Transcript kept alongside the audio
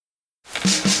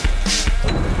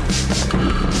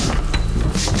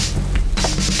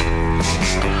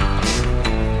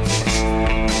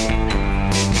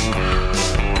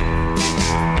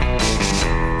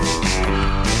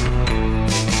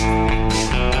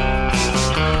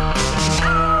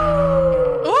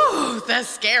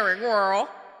scary girl.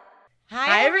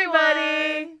 Hi,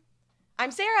 everybody.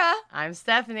 I'm Sarah. I'm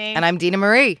Stephanie. And I'm Dina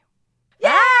Marie. Yay!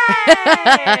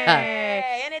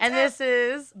 And this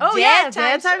is Dead Dead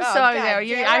Times- Times. oh, So God yeah,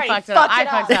 damn, I already fucked it up. fucked it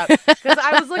I fucked up because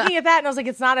I was looking at that and I was like,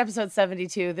 it's not episode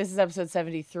 72. This is episode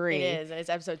 73. It is, and it's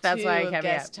episode That's 2 why I of kept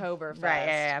Guesttoberfest. Right,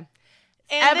 yeah.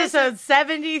 And Episode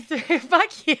 73.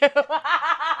 Fuck you.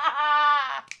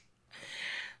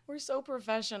 we're so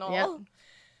professional. Yep.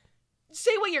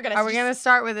 Say what you're gonna. Are we gonna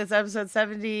start with this episode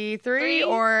 73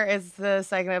 or is the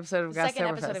second episode of Guesttoberfest? Second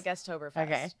episode of Guesttoberfest.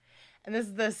 Okay. And this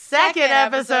is the second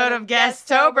episode of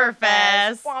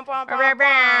Guesttoberfest. Bwah, bwah,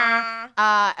 bwah,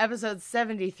 bwah. Episode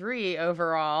 73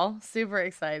 overall. Super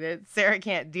excited. Sarah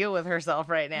can't deal with herself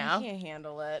right now. I can't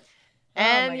handle it.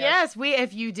 And oh my yes,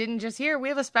 if you didn't just hear, we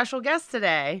have a special guest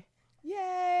today. gosh.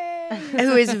 Yay!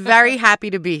 Who is very happy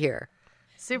to be here.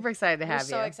 Super excited to We're have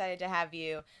so you. excited to have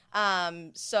you.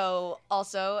 So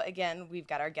also, again, we've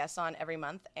got our guests on every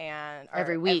month and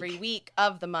Every week. every week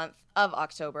of the month of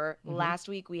October. Last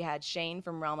week we had Shane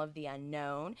from Realm of the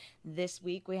Unknown. This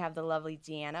week we have the lovely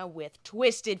Deanna with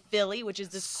Twisted Philly, which is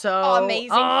this So amazing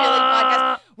Philly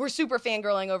podcast. We're super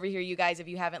fangirling over here, you guys. If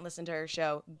you haven't listened to her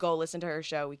show, go listen to her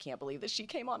show. We can't believe that she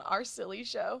came on our silly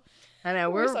show. I know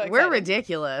We're so we're excited.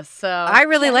 ridiculous. So I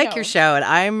really I like know. your show, and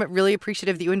I'm really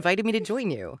appreciative that you invited me to join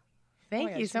you.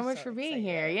 Thank my you gosh, so we're much so for being excited.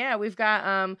 here. Yeah, we've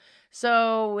got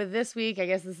so with this week, I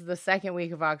guess this is the second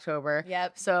week of October.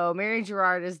 Yep. So Mary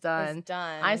Gerard is done. It's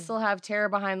done. I still have Terror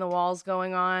Behind the Walls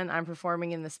going on. I'm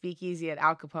performing in the Speakeasy at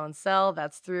Al Capone's cell.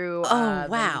 That's through Oh,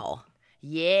 wow.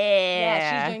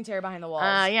 Yeah, she's doing Terror Behind the Walls.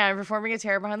 Yeah, I'm performing at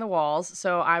Terror Behind the Walls.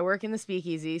 So I work in the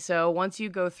Speakeasy. So once you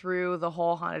go through the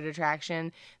whole haunted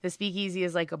attraction, the Speakeasy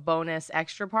is like a bonus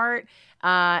extra part.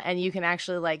 And you can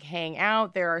actually like hang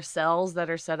out. There are cells that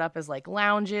are set up as like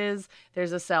lounges.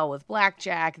 There's a cell with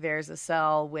blackjack. There's a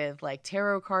cell with like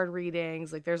tarot card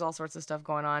readings. Like there's all sorts of stuff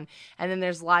going on. And then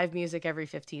there's live music every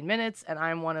 15 minutes. And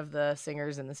I'm one of the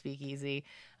singers in the Speakeasy.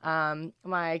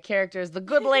 My character is the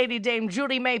good lady Dame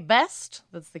Judy May Best.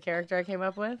 That's the character I came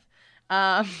up with.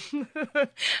 I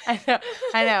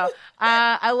know.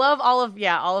 I love all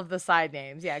of the side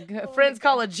names. Yeah, friends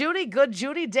call her Judy, good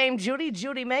Judy, Dame Judy,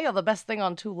 Judy May are the best thing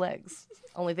on two legs.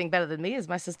 Only thing better than me is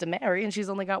my sister Mary, and she's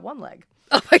only got one leg.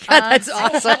 Oh my God, that's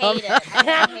awesome. I hate it.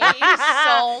 I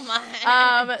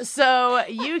hate you so much. So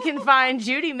you can find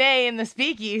Judy May in the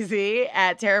Speakeasy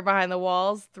at Terror Behind the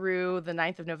Walls through the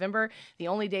 9th of November. The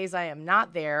only days I am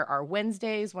not there are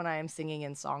Wednesdays when I am singing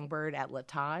in Songbird at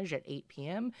Latage at 8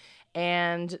 p.m.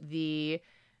 And the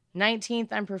 19th,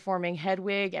 I'm performing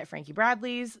Hedwig at Frankie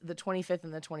Bradley's. The 25th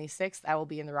and the 26th, I will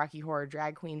be in the Rocky Horror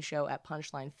Drag Queen show at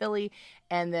Punchline Philly.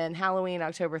 And then Halloween,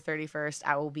 October 31st,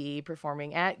 I will be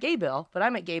performing at Gay Bill. But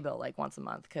I'm at Gay Bill like once a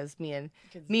month because me and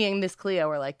Miss Cleo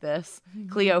are like this.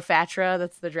 Cleopatra,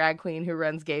 that's the drag queen who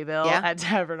runs Gay Bill Yeah. at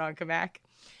Tavern on Kamak.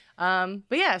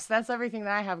 But yes, that's everything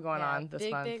that I have going on this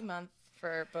month. Big month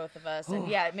for both of us. And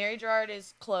yeah, Mary Gerard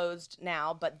is closed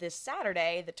now, but this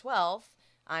Saturday, the 12th,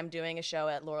 I'm doing a show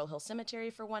at Laurel Hill Cemetery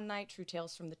for one night, True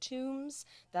Tales from the Tombs.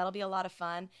 That'll be a lot of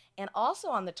fun. And also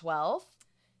on the 12th,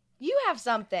 you have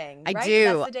something, I right? do.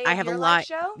 That's the day I of have your a live live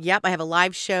show? Yep, I have a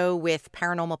live show with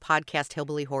paranormal podcast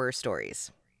Hillbilly Horror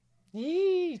Stories.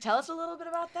 Yee, tell us a little bit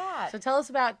about that. So tell us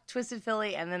about Twisted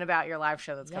Philly and then about your live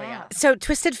show that's coming up. So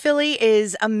Twisted Philly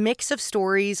is a mix of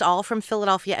stories all from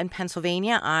Philadelphia and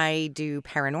Pennsylvania. I do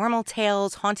paranormal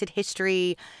tales, haunted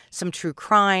history, some true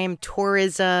crime,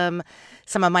 tourism,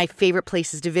 some of my favorite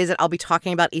places to visit. I'll be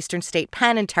talking about Eastern State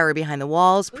Pen and Terror Behind the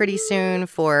Walls pretty soon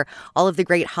for all of the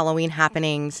great Halloween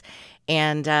happenings.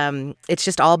 And it's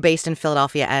just all based in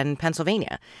Philadelphia and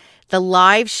Pennsylvania. The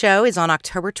live show is on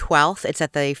October 12th. It's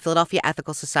at the Philadelphia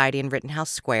Ethical Society in Rittenhouse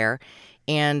Square.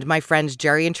 And my friends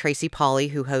Jerry and Tracy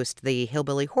Pauley, who host the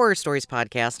Hillbilly Horror Stories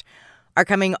podcast, are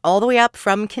coming all the way up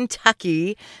from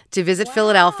Kentucky to visit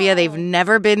Philadelphia. They've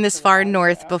never been this far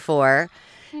north before.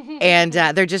 And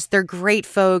they're great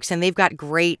folks, and they've got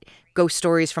great ghost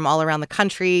stories from all around the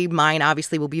country. Mine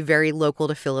obviously will be very local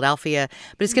to Philadelphia,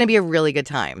 but it's going to be a really good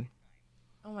time.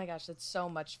 Oh my gosh, that's so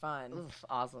much fun. Oof,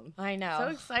 awesome. I know. So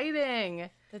exciting.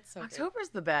 That's so great. October's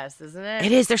the best, isn't it?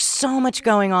 It is. There's so much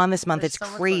going on this month. There's It's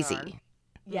so much crazy. going on.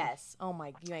 Yes. Oh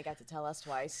my, you ain't got to tell us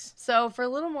twice. So for a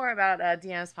little more about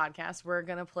Deanna's podcast, we're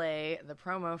going to play the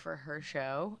promo for her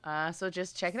show. So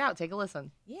just check it out. Take a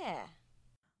listen. Yeah.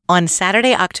 On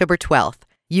Saturday, October 12th,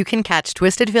 you can catch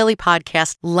Twisted Philly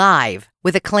podcast live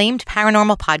with acclaimed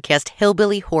paranormal podcast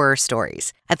Hillbilly Horror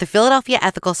Stories at the Philadelphia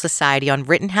Ethical Society on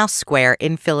Rittenhouse Square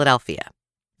in Philadelphia.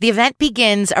 The event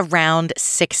begins around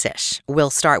 6-ish. We'll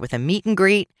start with a meet and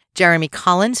greet. Jeremy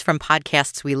Collins from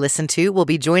Podcasts We Listen To will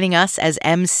be joining us as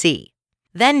MC.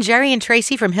 Then Jerry and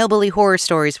Tracy from Hillbilly Horror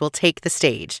Stories will take the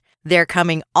stage. They're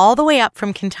coming all the way up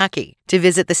from Kentucky to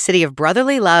visit the city of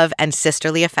brotherly love and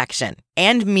sisterly affection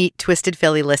and meet Twisted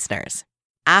Philly listeners.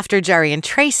 After Jerry and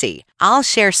Tracy, I'll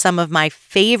share some of my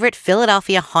favorite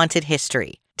Philadelphia haunted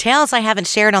history, tales I haven't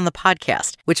shared on the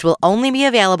podcast, which will only be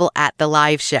available at the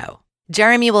live show.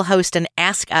 Jeremy will host an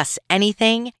Ask Us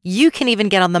Anything. You can even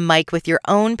get on the mic with your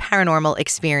own paranormal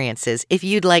experiences if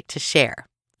you'd like to share.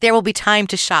 There will be time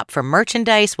to shop for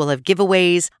merchandise. We'll have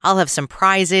giveaways. I'll have some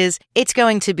prizes. It's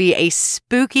going to be a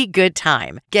spooky good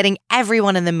time, getting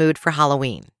everyone in the mood for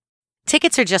Halloween.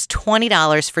 Tickets are just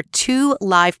 $20 for 2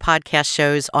 live podcast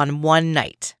shows on one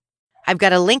night. I've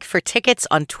got a link for tickets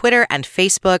on Twitter and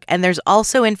Facebook, and there's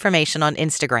also information on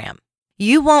Instagram.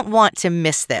 You won't want to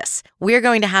miss this. We're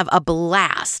going to have a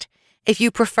blast. If you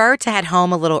prefer to head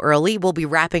home a little early, we'll be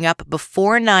wrapping up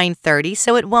before 9:30,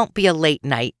 so it won't be a late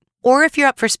night. Or if you're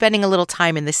up for spending a little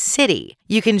time in the city,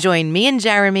 you can join me and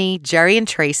Jeremy, Jerry and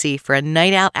Tracy for a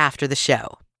night out after the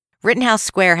show. Rittenhouse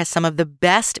Square has some of the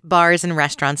best bars and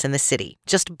restaurants in the city,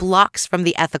 just blocks from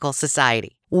the Ethical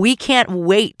Society. We can't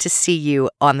wait to see you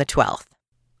on the 12th.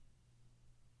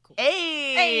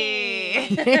 Hey!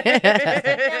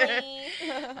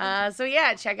 So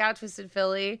yeah, check out Twisted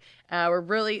Philly. We're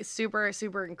really super,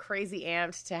 super and crazy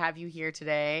amped to have you here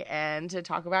today and to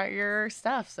talk about your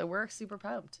stuff. So we're super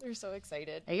pumped. We're so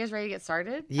excited. Are you guys ready to get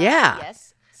started? Yeah.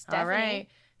 Yes. Stephanie. All right.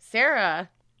 Sarah.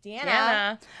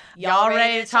 Deanna. Y'all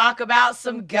ready to talk about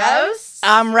some ghosts?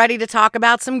 I'm ready to talk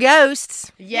about some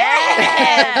ghosts.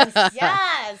 Yes!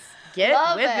 Yes. Get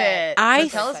Love with it. I-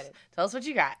 So tell us what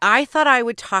you got. I thought I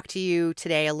would talk to you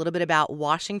today a little bit about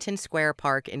Washington Square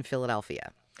Park in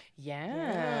Philadelphia.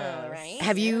 Yeah. right.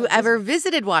 Have you ever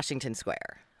visited Washington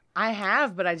Square? I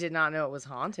have, but I did not know it was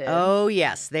haunted. Oh,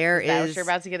 yes. There Is that what is. you're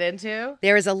about to get into?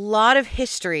 There is a lot of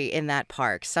history in that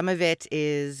park. Some of it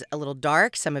is a little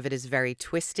dark. Some of it is very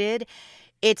twisted.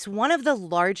 It's one of the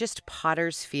largest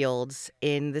potter's fields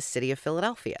in the city of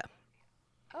Philadelphia.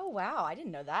 Oh, wow. I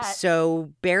didn't know that.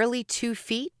 So barely 2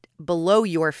 feet below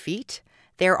your feet,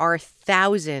 there are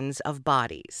thousands of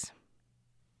bodies.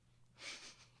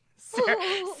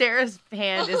 Sarah's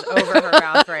hand is over her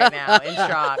mouth right now in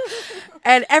shock.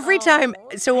 And every time,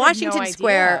 so I had no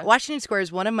Washington Square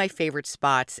is one of my favorite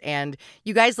spots. And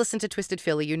you guys listen to Twisted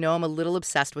Philly, you know I'm a little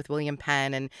obsessed with William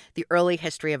Penn and the early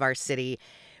history of our city.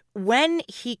 When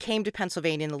he came to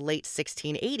Pennsylvania in the late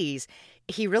 1680s,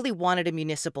 he really wanted a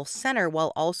municipal center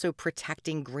while also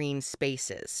protecting green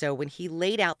spaces. So when he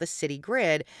laid out the city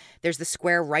grid, there's the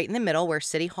square right in the middle where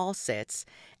City Hall sits.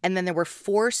 And then there were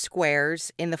 4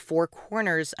 squares in the 4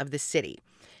 corners of the city.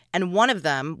 And one of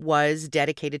them was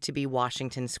dedicated to be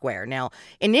Washington Square. Now,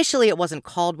 initially it wasn't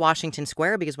called Washington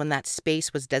Square because when that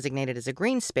space was designated as a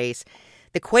green space,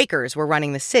 the Quakers were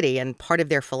running the city, and part of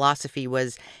their philosophy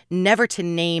was never to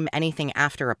name anything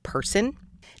after a person.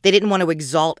 They didn't want to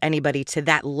exalt anybody to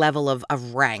that level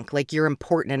of rank, like you're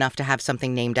important enough to have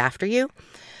something named after you.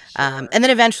 And then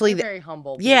eventually, They're very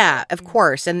humble. yeah, of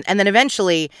course. And then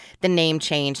eventually the name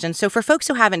changed. And so for folks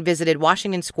who haven't visited,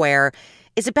 Washington Square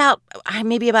is about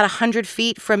maybe about 100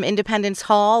 feet from Independence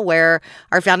Hall, where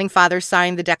our founding fathers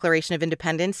signed the Declaration of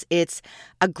Independence. It's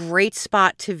a great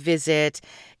spot to visit.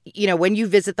 You know, when you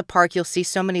visit the park, you'll see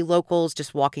so many locals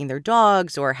just walking their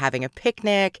dogs or having a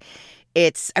picnic.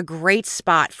 It's a great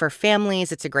spot for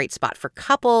families. It's a great spot for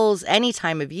couples any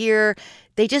time of year.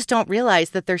 They just don't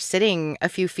realize that they're sitting a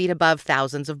few feet above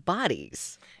thousands of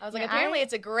bodies. I was like, Yeah, apparently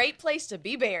it's a great place to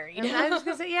be buried. And I was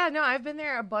going to say, yeah, no, I've been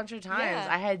there a bunch of times. Yeah.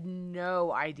 I had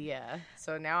no idea.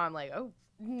 So now I'm like, oh,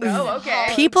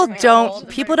 okay. People Different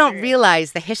don't world,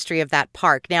 realize the history of that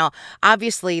park. Now,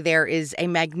 obviously, there is a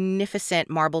magnificent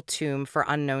marble tomb for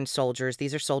unknown soldiers.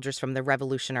 These are soldiers from the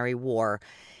Revolutionary War.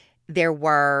 There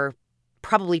were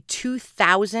probably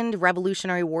 2,000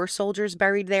 Revolutionary War soldiers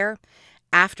buried there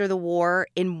after the war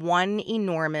in one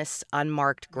enormous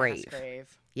unmarked grave. Mass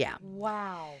grave. Yeah.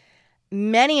 Wow.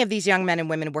 Many of these young men and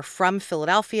women were from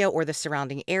Philadelphia or the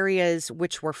surrounding areas,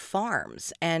 which were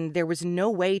farms, and there was no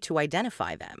way to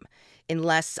identify them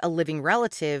unless a living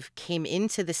relative came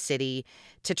into the city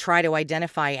to try to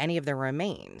identify any of their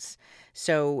remains.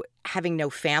 So having no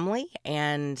family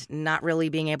and not really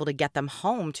being able to get them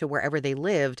home to wherever they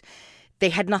lived, they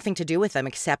had nothing to do with them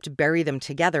except bury them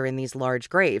together in these large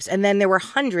graves. And then there were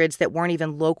hundreds that weren't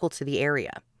even local to the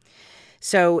area.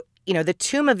 So, you know, the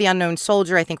Tomb of the Unknown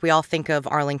Soldier, I think we all think of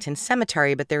Arlington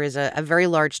Cemetery, but there is a very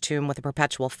large tomb with a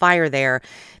perpetual fire there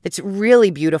that's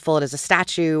really beautiful. It is a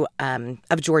statue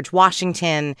of George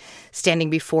Washington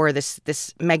standing before this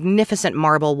magnificent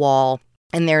marble wall.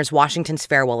 And there's Washington's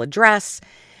farewell address.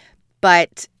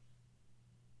 But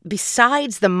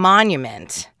besides the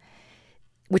monument,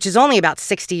 which is only about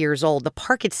 60 years old, the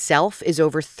park itself is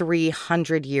over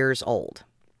 300 years old.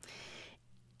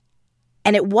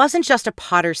 And it wasn't just a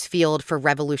potter's field for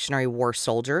Revolutionary War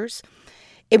soldiers.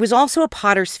 It was also a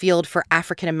potter's field for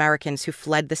African Americans who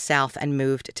fled the South and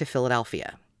moved to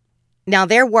Philadelphia. Now,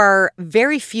 there were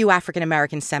very few African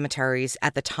American cemeteries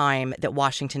at the time that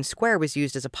Washington Square was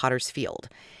used as a potter's field.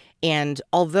 And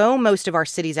although most of our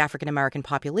city's African American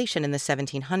population in the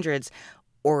 1700s,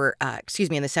 in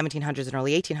the 1700s and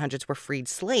early 1800s were freed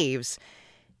slaves,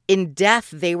 in death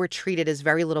they were treated as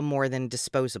very little more than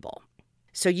disposable.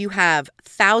 So you have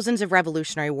thousands of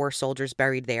Revolutionary War soldiers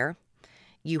buried there.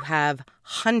 You have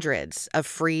hundreds of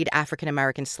freed African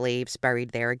American slaves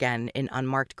buried there, again, in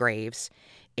unmarked graves,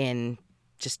 in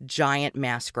just giant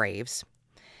mass graves.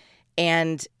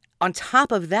 And on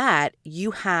top of that,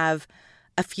 you have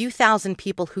a few thousand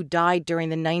people who died during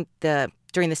the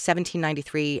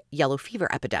 1793 yellow fever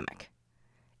epidemic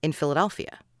in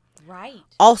Philadelphia. Right.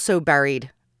 Also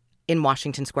buried in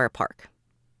Washington Square Park.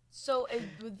 So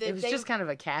it was just kind of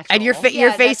a catch. And your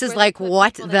face is like,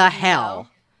 what the hell?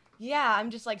 Yeah, I'm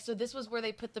just like, so this was where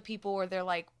they put the people where they're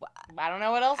like, I don't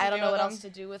know what else. I don't know what else to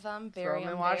do with them. Bury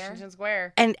them in Washington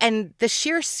Square. And the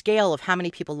sheer scale of how many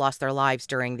people lost their lives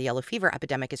during the yellow fever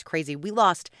epidemic is crazy. We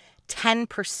lost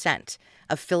 10%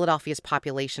 of Philadelphia's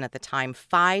population at the time.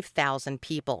 5,000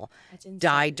 people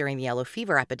died during the yellow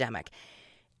fever epidemic.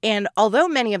 And although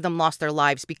many of them lost their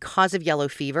lives because of yellow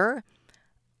fever,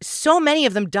 so many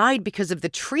of them died because of the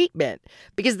treatment.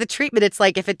 Because the treatment, it's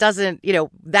like, if it doesn't,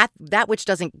 that which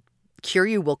doesn't cure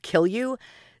you will kill you.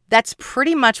 That's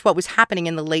pretty much what was happening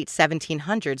in the late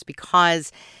 1700s,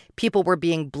 because people were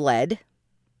being bled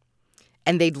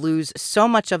and they'd lose so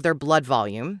much of their blood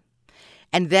volume.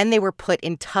 And then they were put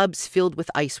in tubs filled with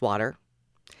ice water.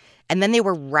 And then they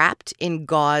were wrapped in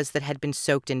gauze that had been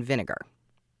soaked in vinegar.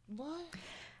 What?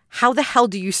 How the hell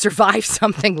do you survive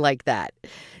something like that?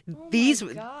 Oh These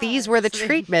were the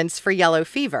treatments for yellow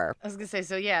fever. I was going to say,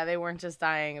 so yeah, they weren't just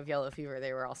dying of yellow fever.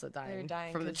 They were also dying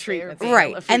from the treatments.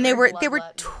 Right. And they were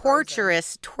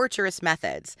torturous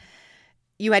methods.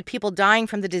 You had people dying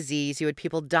from the disease. You had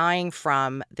people dying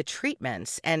from the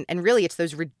treatments. And really, it's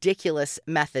those ridiculous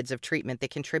methods of treatment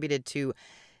that contributed to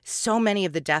so many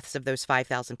of the deaths of those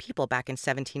 5,000 people back in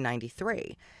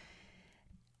 1793.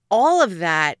 All of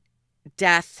that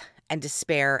death and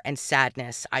despair and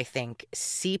sadness, I think,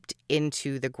 seeped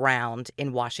into the ground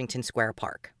in Washington Square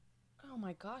Park. Oh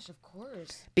my gosh, of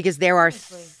course. Because there are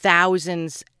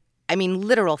thousands,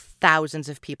 literal thousands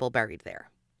of people buried there.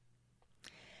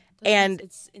 And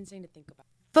it's insane to think about.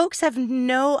 Folks have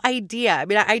no idea.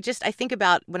 I think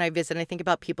about when I visit, and I think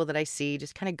about people that I see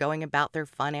just kind of going about their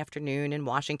fun afternoon in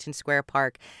Washington Square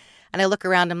Park. And I look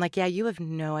around, I'm like, yeah, you have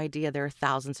no idea there are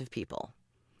thousands of people.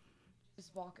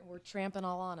 Just walking, we're tramping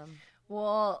all on them.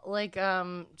 Well,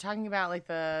 talking about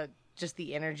the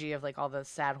energy of all the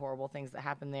sad, horrible things that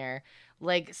happen there.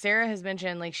 Like Sarah has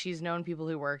mentioned, she's known people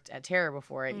who worked at Terra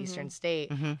before at Eastern State,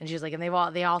 and she's like, and they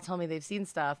all tell me they've seen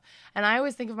stuff, and I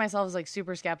always think of myself as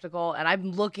super skeptical, and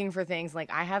I'm looking for things.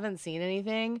 I haven't seen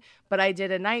anything, but I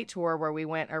did a night tour where we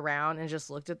went around and just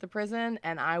looked at the prison,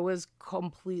 and I was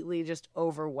completely just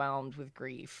overwhelmed with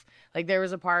grief. There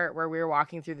was a part where we were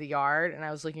walking through the yard, and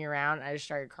I was looking around, and I just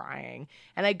started crying,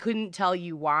 and I couldn't tell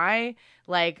you why.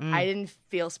 I didn't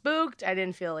feel spooked, I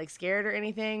didn't feel scared or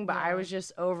anything, but I was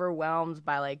just overwhelmed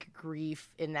by grief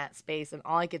in that space, and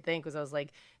all I could think was, I was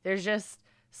like, there's just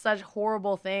such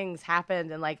horrible things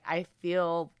happened, and I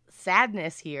feel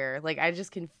sadness here. I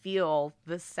just can feel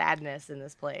the sadness in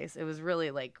this place. It was really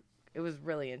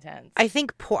intense. I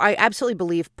think I absolutely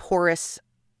believe porous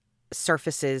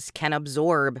surfaces can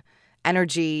absorb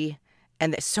energy,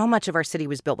 and that so much of our city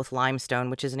was built with limestone,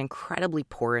 which is an incredibly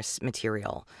porous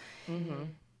material. Mm-hmm.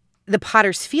 The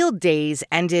Potter's Field days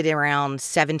ended around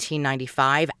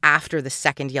 1795 after the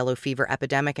second yellow fever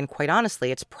epidemic. And quite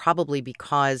honestly, it's probably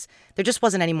because there just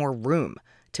wasn't any more room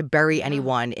to bury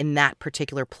anyone in that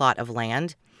particular plot of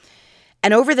land.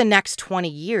 And over the next 20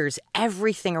 years,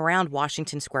 everything around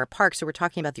Washington Square Park, so we're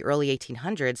talking about the early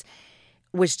 1800s,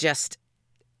 was just,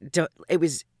 it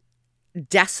was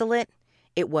desolate.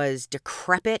 It was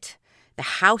decrepit. The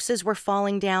houses were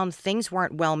falling down. Things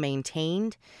weren't well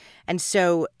maintained. And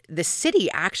so the city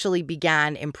actually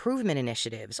began improvement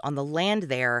initiatives on the land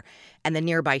there and the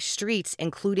nearby streets,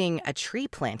 including a tree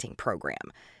planting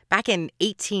program, back in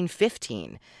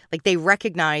 1815. Like, they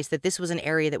recognized that this was an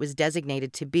area that was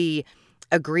designated to be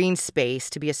a green space,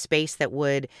 to be a space that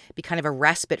would be kind of a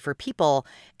respite for people,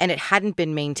 and it hadn't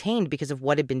been maintained because of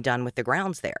what had been done with the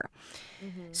grounds there.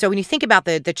 So when you think about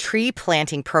the tree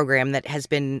planting program that has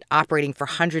been operating for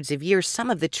hundreds of years, some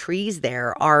of the trees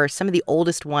there are some of the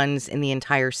oldest ones in the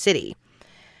entire city.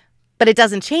 But it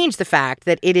doesn't change the fact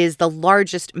that it is the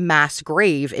largest mass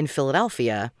grave in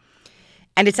Philadelphia,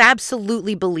 and it's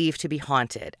absolutely believed to be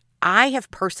haunted. I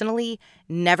have personally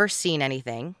never seen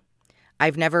anything.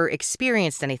 I've never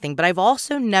experienced anything, but I've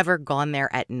also never gone there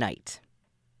at night.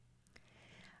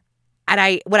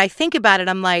 And when I think about it,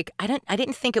 I'm like, I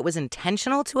didn't think it was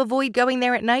intentional to avoid going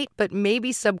there at night, but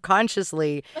maybe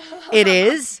subconsciously it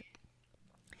is.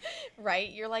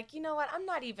 Right? You're like, you know what? I'm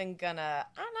not even gonna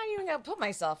put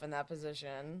myself in that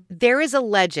position. There is a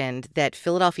legend that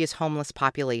Philadelphia's homeless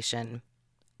population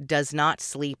does not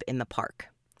sleep in the park.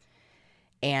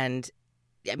 And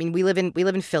I mean, we live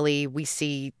in Philly. We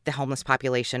see the homeless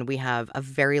population. We have a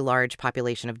very large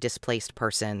population of displaced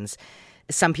persons.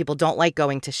 Some people don't like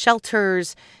going to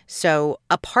shelters. So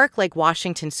a park like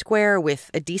Washington Square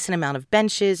with a decent amount of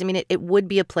benches, I mean, it would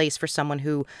be a place for someone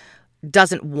who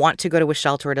doesn't want to go to a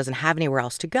shelter or doesn't have anywhere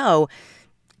else to go.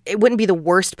 It wouldn't be the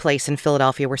worst place in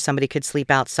Philadelphia where somebody could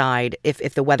sleep outside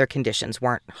if the weather conditions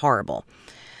weren't horrible.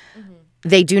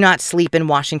 They do not sleep in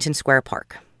Washington Square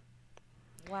Park.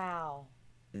 Wow.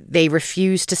 They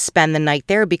refuse to spend the night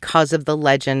there because of the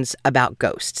legends about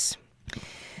ghosts.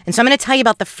 And so I'm going to tell you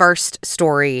about the first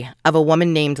story of a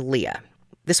woman named Leah.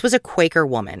 This was a Quaker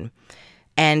woman.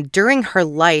 And during her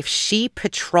life, she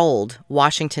patrolled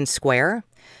Washington Square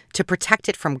to protect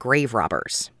it from grave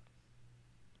robbers.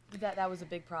 That was a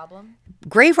big problem?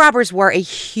 Grave robbers were a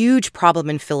huge problem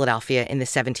in Philadelphia in the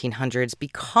 1700s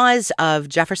because of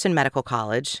Jefferson Medical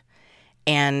College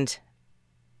and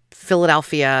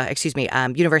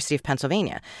University of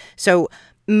Pennsylvania. So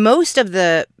most of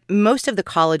the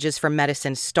colleges for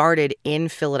medicine started in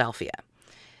Philadelphia.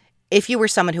 If you were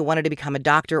someone who wanted to become a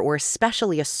doctor or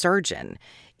especially a surgeon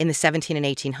in the 17 and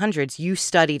 1800s, you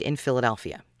studied in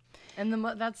Philadelphia. And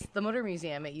that's the Mutter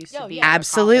Museum. It used to be.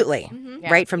 Absolutely.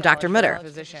 Right, from yeah, Dr. Mutter.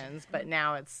 Physicians, but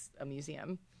now it's a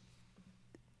museum.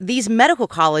 These medical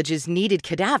colleges needed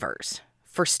cadavers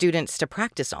for students to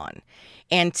practice on.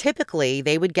 And typically,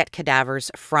 they would get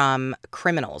cadavers from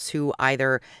criminals who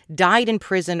either died in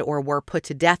prison or were put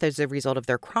to death as a result of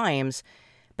their crimes.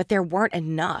 But there weren't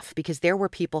enough because there were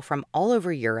people from all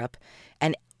over Europe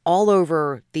and all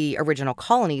over the original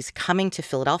colonies coming to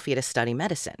Philadelphia to study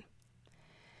medicine.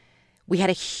 We had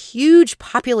a huge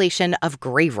population of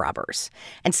grave robbers.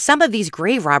 And some of these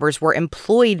grave robbers were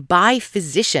employed by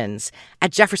physicians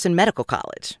at Jefferson Medical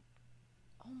College.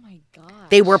 Oh my God.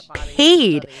 They were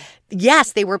paid.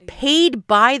 Yes, they were paid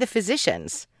by the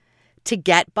physicians to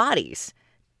get bodies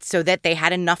so that they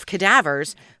had enough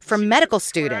cadavers for medical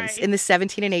students in the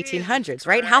 17 and 1800s,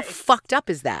 right? How fucked up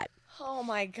is that? Oh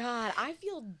my God. I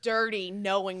feel dirty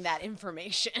knowing that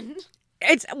information.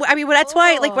 That's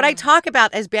why, like, when I talk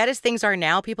about as bad as things are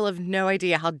now, people have no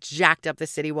idea how jacked up the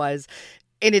city was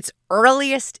in its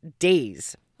earliest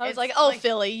days. I was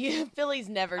Philly. Philly's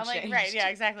never changed. Right, yeah,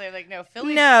 exactly. I'm like, no,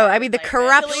 Philly. No, I mean, the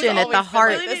corruption at the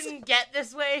heart. Philly didn't get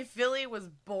this way. Philly was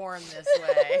born this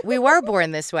way. We were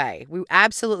born this way. We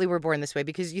absolutely were born this way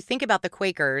because you think about the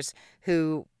Quakers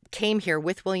who came here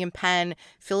with William Penn.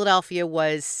 Philadelphia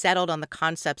was settled on the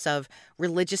concepts of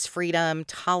religious freedom,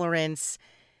 tolerance.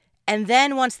 And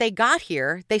then once they got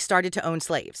here, they started to own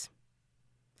slaves.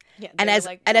 Yeah, and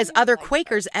as other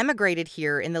Quakers emigrated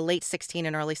here in the late 16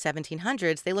 and early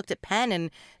 1700s, they looked at Penn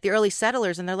and the early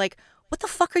settlers and they're like, "What the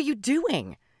fuck are you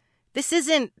doing? This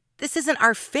isn't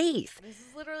our faith." This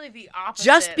is literally the opposite.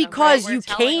 Just because you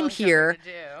came here,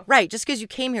 right? Just because you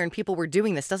came here and people were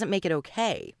doing this doesn't make it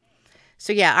okay.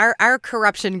 So yeah, our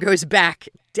corruption goes back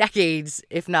decades,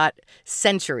 if not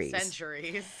centuries.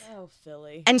 Oh,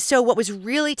 Philly. And so what was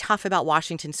really tough about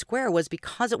Washington Square was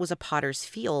because it was a potter's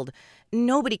field,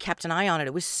 nobody kept an eye on it.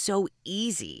 It was so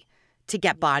easy to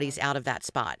get bodies out of that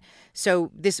spot. So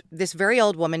this very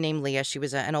old woman named Leah, she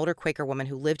was an older Quaker woman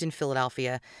who lived in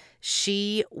Philadelphia.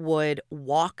 She would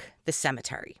walk the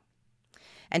cemetery.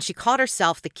 And she called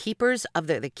herself the keeper of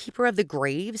the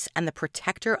graves and the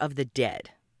protector of the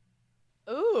dead.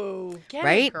 Ooh,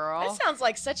 right, girl. That sounds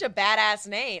like such a badass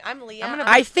name. I'm Leah.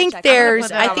 I think there's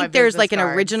like an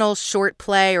original short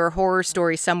play or horror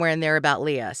story somewhere in there about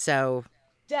Leah. So,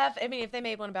 if they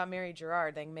made one about Mary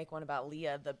Gerard, they can make one about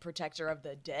Leah, the protector of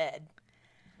the dead.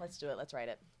 Let's do it. Let's write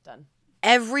it. Done.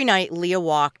 Every night, Leah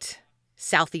walked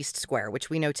Southeast Square, which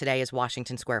we know today as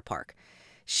Washington Square Park.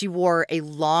 She wore a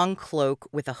long cloak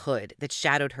with a hood that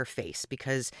shadowed her face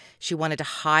because she wanted to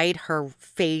hide her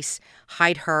face,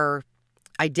 hide her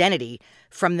identity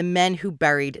from the men who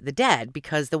buried the dead,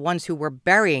 because the ones who were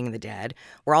burying the dead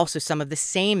were also some of the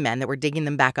same men that were digging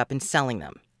them back up and selling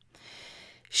them.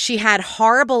 She had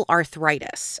horrible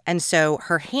arthritis, and so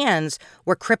her hands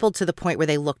were crippled to the point where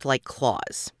they looked like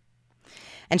claws.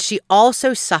 And she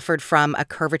also suffered from a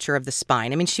curvature of the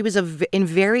spine. I mean, she was in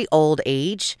very old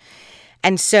age,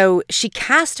 and so she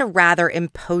cast a rather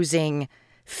imposing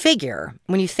figure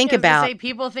when you think about.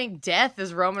 People think death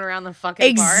is roaming around the fucking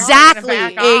exactly,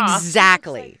 park.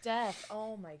 exactly. Like death.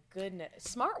 Oh my goodness,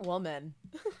 smart woman.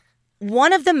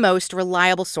 One of the most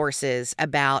reliable sources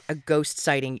about a ghost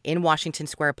sighting in Washington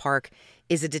Square Park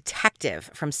is a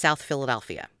detective from South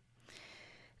Philadelphia.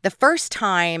 The first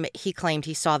time he claimed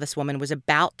he saw this woman was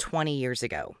about 20 years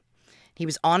ago. He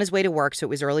was on his way to work, so it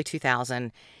was early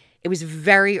 2000. It was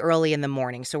very early in the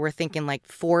morning, so we're thinking like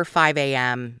 4 or 5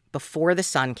 a.m. before the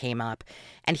sun came up.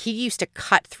 And he used to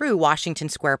cut through Washington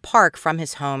Square Park from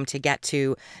his home to get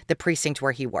to the precinct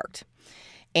where he worked.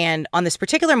 And on this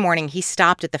particular morning, he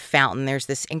stopped at the fountain. There's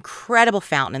this incredible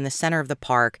fountain in the center of the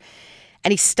park.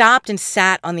 And he stopped and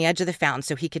sat on the edge of the fountain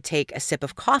so he could take a sip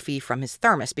of coffee from his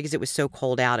thermos because it was so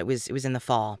cold out. It was in the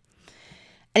fall.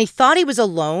 And he thought he was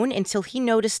alone until he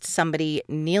noticed somebody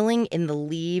kneeling in the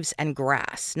leaves and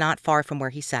grass not far from where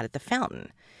he sat at the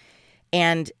fountain.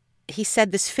 And he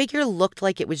said this figure looked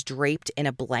like it was draped in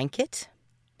a blanket.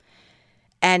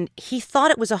 And he thought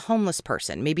it was a homeless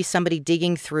person, maybe somebody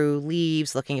digging through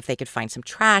leaves, looking if they could find some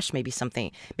trash, maybe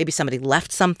somebody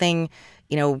left something,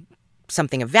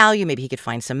 something of value, maybe he could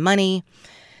find some money.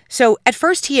 So at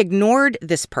first he ignored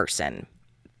this person.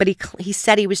 But he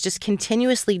said he was just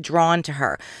continuously drawn to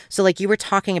her. So like you were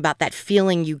talking about that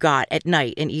feeling you got at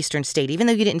night in Eastern State, even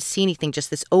though you didn't see anything, just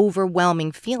this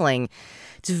overwhelming feeling.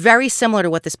 It's very similar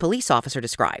to what this police officer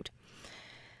described.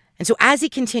 And so as he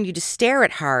continued to stare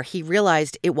at her, he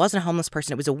realized it wasn't a homeless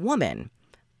person, it was a woman,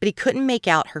 but he couldn't make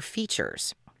out her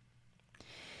features.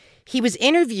 He was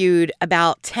interviewed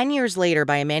about 10 years later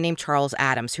by a man named Charles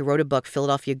Adams, who wrote a book,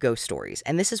 Philadelphia Ghost Stories.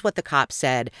 And this is what the cop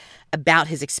said about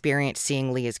his experience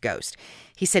seeing Leah's ghost.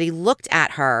 He said he looked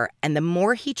at her, and the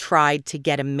more he tried to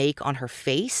get a make on her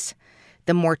face,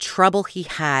 the more trouble he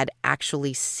had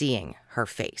actually seeing her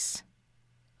face.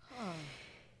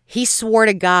 He swore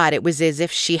to God it was as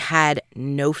if she had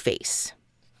no face.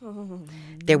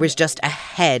 There was just a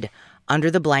head under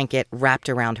the blanket wrapped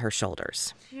around her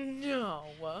shoulders. No.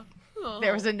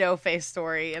 There was a no-face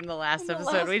story in the last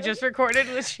episode we just recorded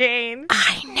with Shane.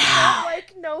 I know. I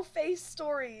like no face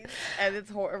stories. And it's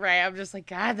right. I'm just like,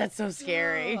 God, that's so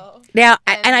scary. Oh. Now,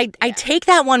 I take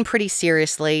that one pretty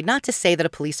seriously. Not to say that a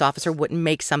police officer wouldn't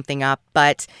make something up,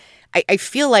 but I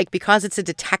feel like because it's a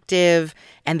detective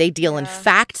and they deal in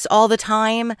facts all the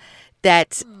time,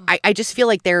 that I just feel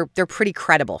like they're pretty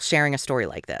credible sharing a story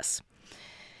like this.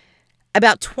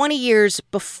 About 20 years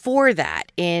before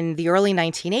that, in the early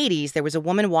 1980s, there was a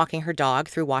woman walking her dog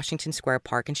through Washington Square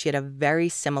Park, and she had a very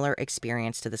similar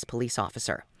experience to this police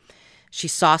officer. She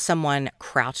saw someone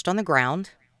crouched on the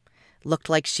ground, looked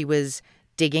like she was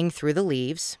digging through the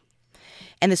leaves,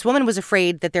 and this woman was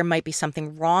afraid that there might be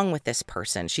something wrong with this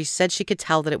person. She said she could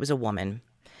tell that it was a woman.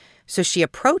 So she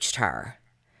approached her,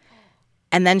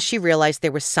 and then she realized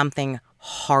there was something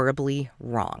horribly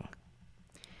wrong.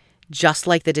 Just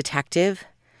like the detective,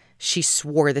 she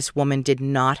swore this woman did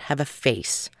not have a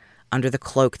face under the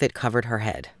cloak that covered her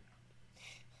head.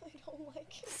 I don't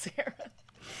like it, Sarah.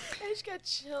 I just got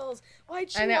chills. Why'd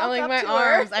I you know, walk like up my to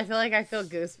arms. her? I feel like I feel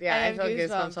goosebumps. Yeah, I feel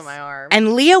goosebumps on my arm.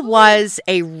 And Leah was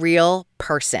a real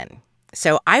person.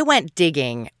 So I went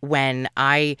digging when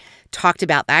I talked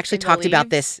about, I actually talked about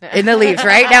this in the leaves,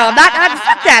 right? No, I'm not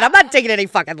fuck that. I'm not digging any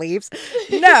fucking leaves.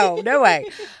 No way.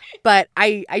 But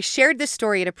I shared this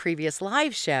story at a previous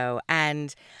live show,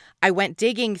 and I went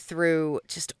digging through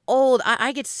just old,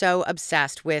 I get so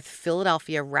obsessed with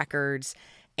Philadelphia records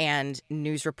and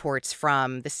news reports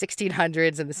from the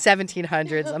 1600s and the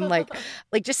 1700s. I'm like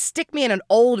just stick me in an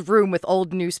old room with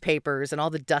old newspapers and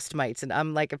all the dust mites, and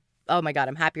I'm like, oh my God,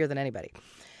 I'm happier than anybody.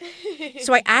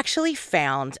 So I actually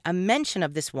found a mention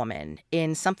of this woman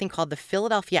in something called the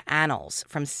Philadelphia Annals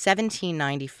from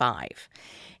 1795.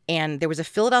 And there was a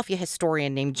Philadelphia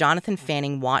historian named Jonathan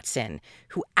Fanning Watson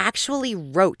who actually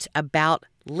wrote about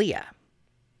Leah.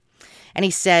 And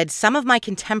he said, some of my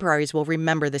contemporaries will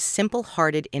remember the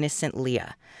simple-hearted, innocent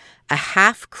Leah, a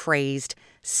half-crazed,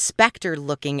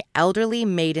 specter-looking elderly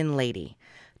maiden lady,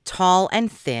 tall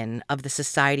and thin, of the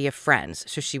Society of Friends.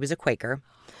 So she was a Quaker.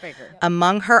 Quaker.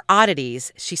 Among her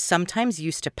oddities, she sometimes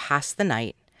used to pass the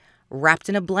night wrapped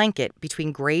in a blanket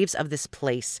between graves of this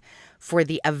place for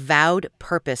the avowed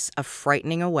purpose of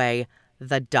frightening away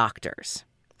the doctors.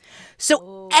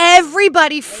 So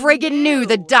everybody friggin' knew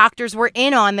the doctors were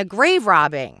in on the grave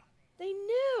robbing. They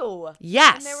knew.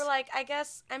 Yes. And they were like,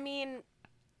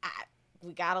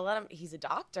 we gotta let him. He's a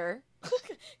doctor.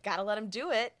 Gotta let him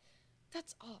do it.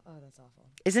 That's awful.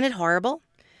 Isn't it horrible?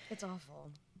 It's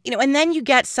awful. And then you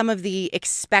get some of the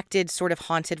expected sort of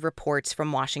haunted reports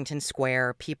from Washington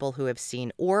Square, people who have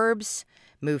seen orbs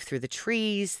move through the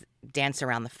trees, dance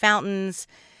around the fountains.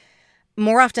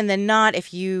 More often than not,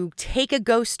 if you take a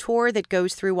ghost tour that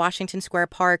goes through Washington Square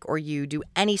Park, or you do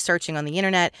any searching on the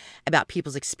internet about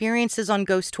people's experiences on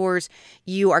ghost tours,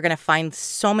 you are going to find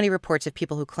so many reports of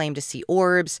people who claim to see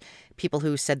orbs, people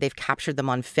who said they've captured them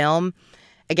on film.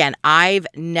 Again, I've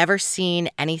never seen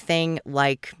anything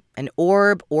like an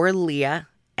orb or Leah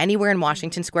anywhere in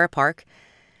Washington Square Park,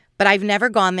 but I've never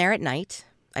gone there at night.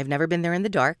 I've never been there in the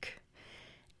dark.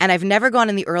 And I've never gone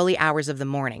in the early hours of the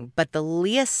morning. But the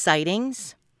Leah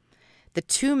sightings, the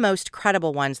two most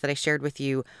credible ones that I shared with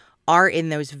you, are in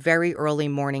those very early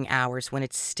morning hours when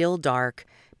it's still dark,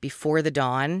 before the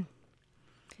dawn.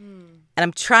 And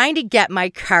I'm trying to get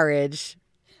my courage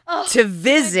to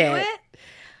visit.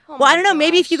 Well, I don't know.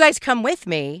 Maybe if you guys come with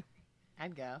me.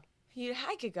 I'd go.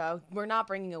 I could go. We're not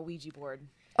bringing a Ouija board.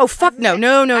 Oh, fuck no.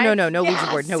 No Ouija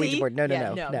board. No Ouija board. No.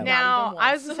 Now,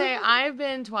 I was going to say, I've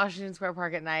been to Washington Square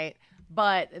Park at night,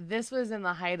 but this was in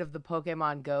the height of the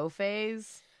Pokemon Go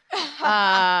phase.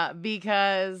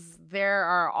 Because there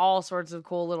are all sorts of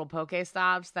cool little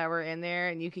Pokestops that were in there,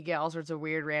 and you could get all sorts of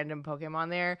weird random Pokemon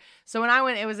there. So when I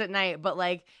went, it was at night, but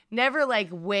never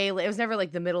way late. It was never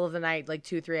the middle of the night,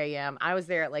 2, 3 a.m. I was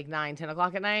there at 9, 10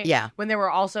 o'clock at night. Yeah. When there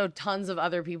were also tons of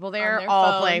other people there, their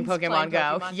all phones, playing Pokemon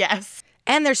Go. Pokemon. Yes.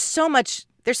 And there's so much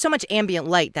ambient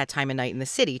light that time of night in the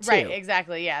city, too. Right,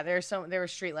 exactly. Yeah, there were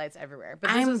street lights everywhere.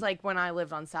 But this was when I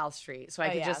lived on South Street, so I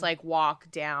could just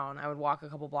walk down. I would walk a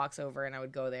couple blocks over and I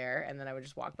would go there, and then I would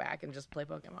just walk back and just play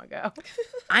Pokemon Go.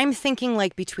 I'm thinking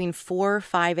between 4 or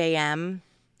 5 a.m.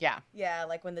 Yeah. Yeah,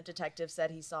 when the detective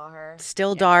said he saw her.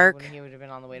 Still dark. When he would have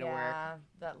been on the way to work. Yeah,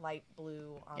 that light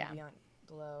blue ambient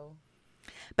glow.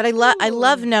 But I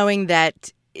love knowing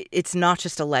that it's not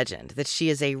just a legend, that she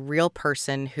is a real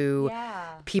person who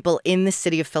people in the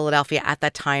city of Philadelphia at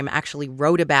that time actually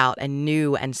wrote about and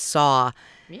knew and saw.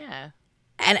 Yeah.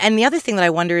 And the other thing that I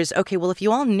wonder is, okay, well, if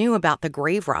you all knew about the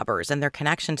grave robbers and their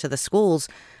connection to the schools,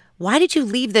 why did you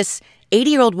leave this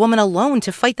 80-year-old woman alone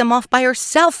to fight them off by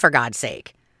herself, for God's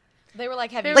sake? They were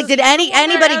like, did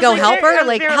anybody go help her?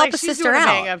 Help a she's sister doing out.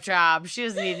 A hang-up job. She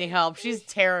doesn't need any help. She's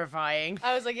terrifying.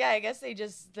 I was like, yeah, I guess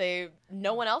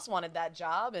no one else wanted that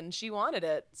job and she wanted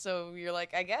it. So you're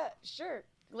like, sure,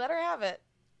 let her have it.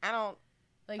 I don't.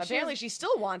 Apparently, she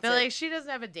still wants it. She doesn't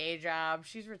have a day job.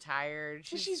 She's retired.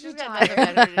 She's retired.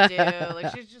 got nothing better to do.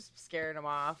 She's just scaring them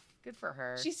off. Good for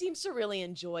her. She seems to really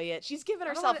enjoy it. She's given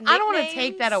herself I don't want to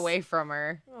take that away from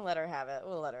her. We'll let her have it.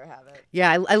 Yeah,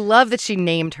 I love that she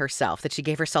named herself, that she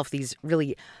gave herself these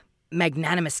really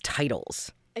magnanimous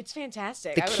titles. It's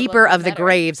fantastic. The keeper of the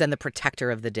graves and the protector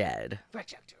of the dead.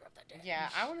 Protector of the dead. Yeah,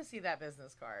 I want to see that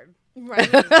business card. Right.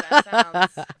 That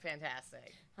sounds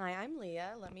fantastic. Hi, I'm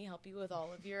Leah. Let me help you with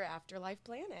all of your afterlife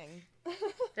planning.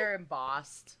 They're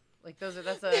embossed.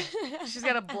 She's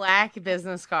got a black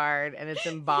business card and it's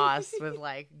embossed with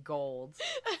gold.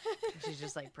 She's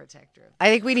just protector. I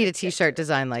think we need a t-shirt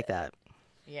design like that.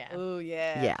 Yeah. Oh,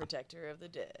 yeah. Yeah. Protector of the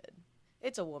dead.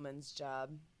 It's a woman's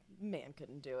job. Man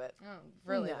couldn't do it. Oh,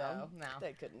 really though? No.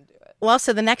 They couldn't do it. Well,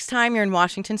 so the next time you're in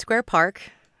Washington Square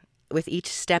Park, with each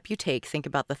step you take, think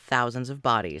about the thousands of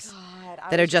bodies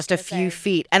that are just a few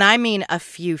feet. And I mean a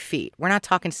few feet. We're not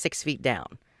talking 6 feet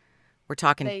down. We're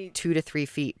talking 2 to 3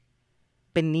 feet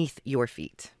beneath your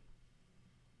feet.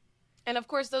 And of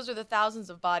course, those are the thousands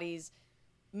of bodies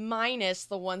minus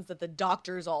the ones that the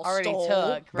doctors already stole.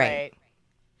 took. Right.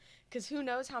 Because who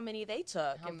knows how many they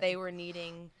took if they were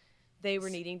needing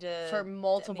to for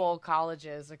multiple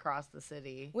colleges across the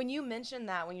city. When you mentioned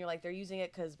that, when you're like, they're using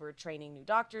it because we're training new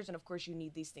doctors, and of course you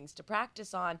need these things to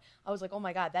practice on, I was like, oh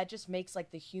my God, that just makes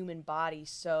the human body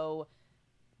so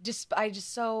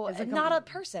not a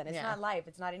person. It's not life.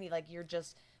 It's not any you're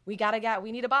just. We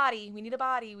need a body. We need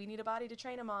a body to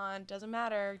train them on. Doesn't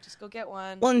matter. Just go get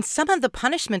one. Well, and some of the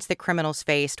punishments that criminals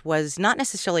faced was not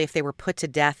necessarily if they were put to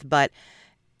death, but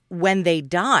when they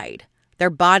died, their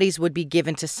bodies would be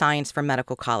given to Science for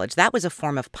Medical College. That was a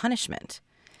form of punishment.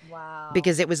 Wow.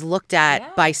 Because it was looked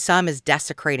at by some as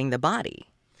desecrating the body.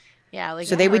 Yeah.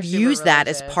 So they would use that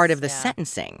as part of the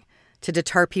sentencing to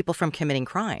deter people from committing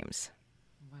crimes.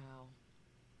 Wow.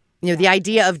 The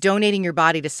idea of donating your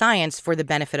body to science for the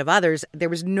benefit of others, there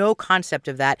was no concept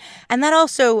of that. And that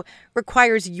also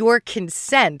requires your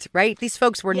consent, right? These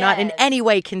folks were not in any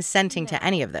way consenting to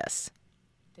any of this.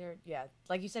 Yeah,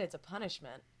 like you said, it's a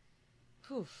punishment.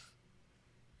 Poof.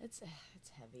 It's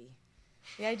heavy.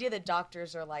 The idea that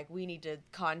doctors are like, we need to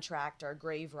contract our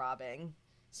grave robbing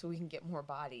so we can get more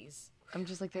bodies. I'm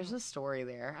just like, there's a story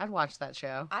there. I'd watch that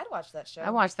show. I'd watch that show. I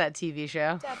watched that TV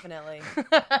show. Definitely.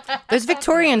 Those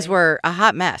Victorians were a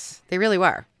hot mess. They really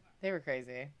were. They were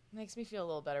crazy. Makes me feel a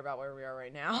little better about where we are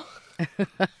right now.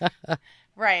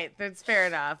 Right, that's fair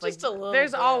enough. Just like, a little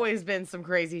there's bit. always been some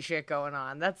crazy shit going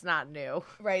on. That's not new.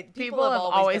 Right. People have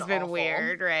always been awful.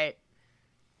 weird, right?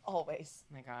 Always.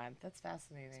 Oh my God, that's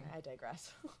fascinating. I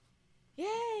digress.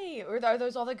 Yay! Are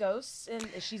those all the ghosts? And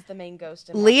she's the main ghost.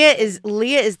 In Leah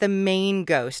Washington? is the main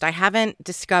ghost. I haven't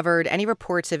discovered any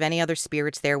reports of any other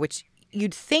spirits there, which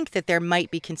you'd think that there might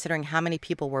be, considering how many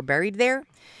people were buried there,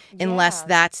 unless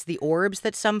that's the orbs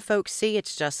that some folks see.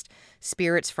 It's just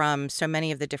spirits from so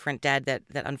many of the different dead that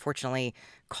unfortunately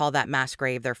call that mass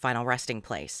grave their final resting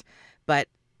place. But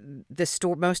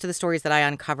most of the stories that I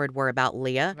uncovered were about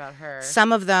Leah. About her.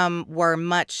 Some of them were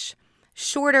much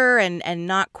shorter and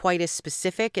not quite as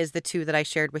specific as the two that I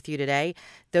shared with you today.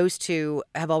 Those two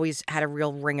have always had a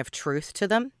real ring of truth to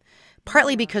them,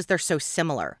 partly because they're so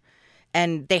similar.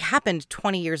 And they happened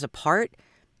 20 years apart,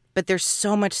 but there's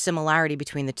so much similarity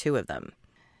between the two of them.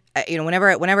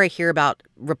 Whenever I hear about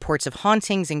reports of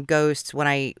hauntings and ghosts,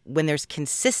 when there's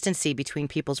consistency between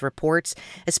people's reports,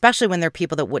 especially when they're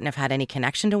people that wouldn't have had any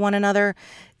connection to one another,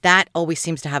 that always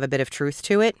seems to have a bit of truth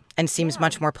to it and seems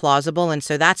much more plausible. And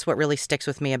so that's what really sticks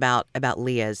with me about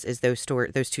Leah's is those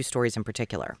two stories in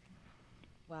particular.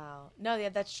 Wow. No, yeah,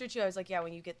 that's true too. I was like,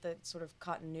 when you get the sort of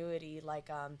continuity, like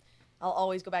I'll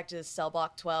always go back to Cell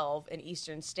Block 12 in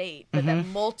Eastern State, but that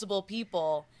multiple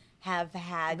people have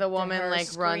had the woman like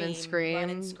run and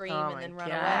scream, scream, and then run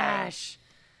gosh.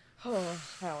 away. Oh,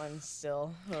 that one's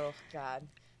still. Oh God.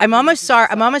 I'm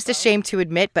almost ashamed to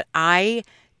admit, but I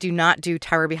do not do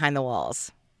Terror Behind the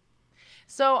Walls.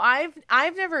 So I've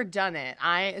never done it.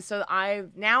 I've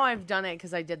done it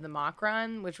because I did the mock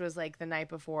run, which was like the night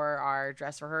before our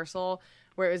dress rehearsal,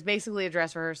 where it was basically a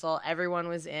dress rehearsal. Everyone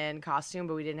was in costume,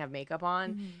 but we didn't have makeup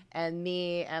on. Mm-hmm. And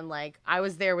me and like I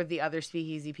was there with the other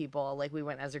speakeasy people. Like we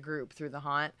went as a group through the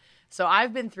haunt. So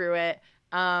I've been through it.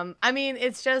 I mean,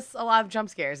 it's just a lot of jump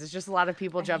scares. It's just a lot of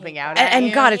people jumping out at you.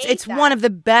 And God, it's one of the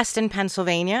best in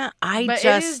Pennsylvania.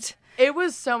 It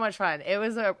was so much fun. It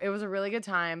was a really good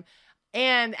time.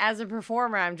 And as a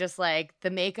performer, I'm just like, the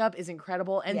makeup is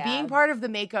incredible. And being part of the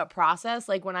makeup process,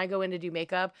 like when I go in to do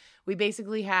makeup, we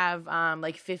basically have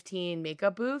like 15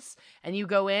 makeup booths. And you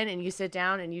go in and you sit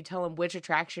down and you tell them which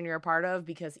attraction you're a part of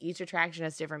because each attraction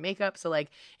has different makeup. So like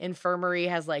infirmary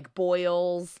has like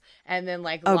boils and then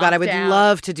like oh God, I would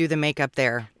love to do the makeup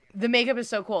there. The makeup is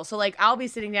so cool. So like I'll be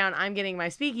sitting down, I'm getting my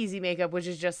speakeasy makeup, which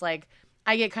is just like,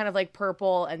 I get kind of like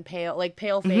purple and pale, like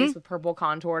pale face with purple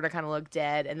contour to kind of look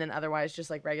dead, and then otherwise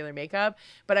just like regular makeup.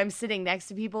 But I'm sitting next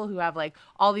to people who have like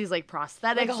all these like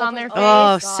prosthetics on their face.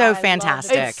 Oh, so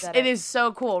fantastic. It is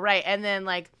so cool, right? And then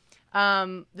like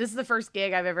this is the first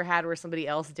gig I've ever had where somebody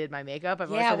else did my makeup.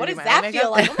 What does that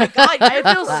feel like? Oh my God,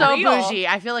 I feel so bougie.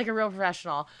 I feel like a real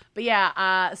professional. But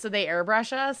yeah, so they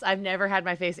airbrush us. I've never had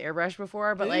my face airbrushed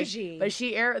before, but bougie. they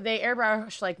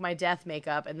airbrush like my death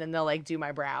makeup, and then they'll like do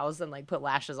my brows and like put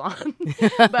lashes on.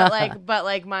 but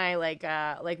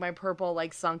my purple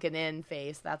like sunken in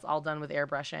face, that's all done with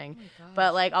airbrushing.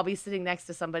 But like I'll be sitting next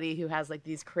to somebody who has like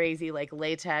these crazy like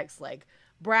latex like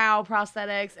brow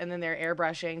prosthetics, and then they're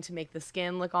airbrushing to make the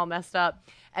skin look all messed up.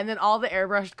 And then all the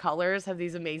airbrushed colors have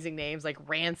these amazing names like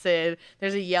rancid.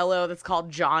 There's a yellow that's called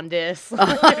jaundice.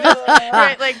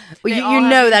 Right? Like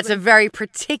that's a very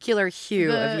particular hue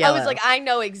of yellow. I was like, I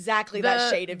know exactly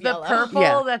that shade of yellow. The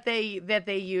purple that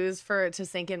they use to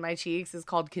sink in my cheeks is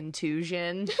called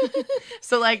contusion.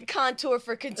 So like contour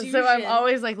for contusion. So I'm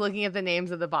always like looking at the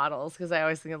names of the bottles because I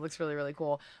always think it looks really, really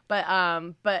cool. But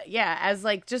yeah, as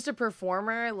like just a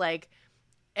performer, like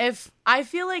if I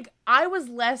feel like I was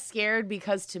less scared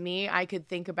because to me, I could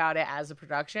think about it as a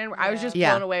production. I was just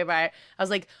blown away by it. I was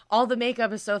like, all the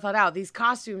makeup is so thought out. These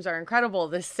costumes are incredible.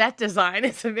 The set design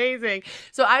is amazing.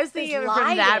 So I was thinking of it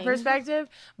from that perspective,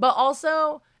 but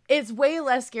also it's way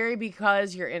less scary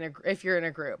because if you're in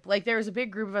a group. Like there was a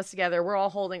big group of us together. We're all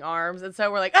holding arms. And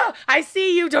so we're like, oh, I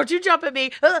see you. Don't you jump at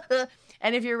me.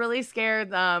 And if you're really scared,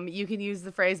 you can use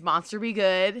the phrase "monster be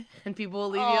good," and people will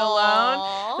leave you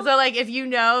alone. So like if you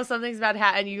know something's about to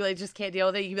happen and you like just can't deal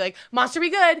with it, you can be like, monster be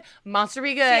good, monster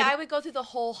be good. See, I would go through the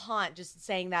whole haunt just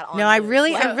saying that on No, I loop.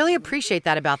 really appreciate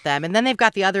that about them. And then they've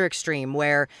got the other extreme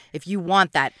where if you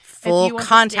want that full want the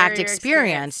contact scarier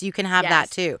experience, you can have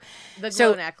that too. The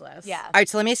glow So- necklace. Yeah. All right,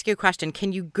 so let me ask you a question.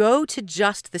 Can you go to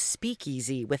just the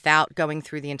speakeasy without going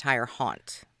through the entire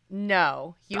haunt?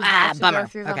 No, you have to bummer. go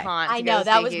through the Okay. haunt. I to go know, to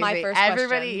that was my Speakeasy. first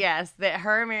Everybody, question. yes, that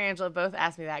her and Mary Angela both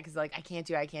asked me that because like I can't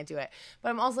do it. But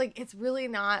I'm also like, it's really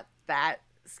not that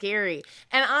scary,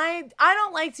 and I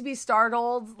don't like to be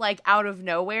startled like out of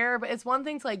nowhere. But it's one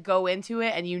thing to like go into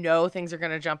it and you know things are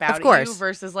gonna jump out Of at course. you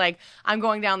versus like I'm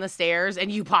going down the stairs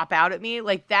and you pop out at me.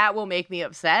 Like that will make me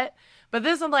upset. But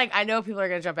this I'm like I know people are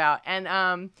gonna jump out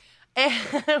and And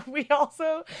we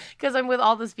also, because I'm with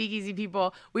all the speakeasy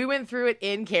people, we went through it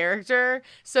in character.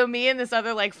 So me and this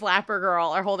other like flapper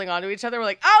girl are holding on to each other. We're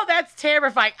like, oh, that's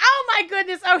terrifying. Oh my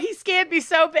goodness. Oh, he scared me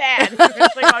so bad. We're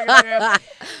just, like, walking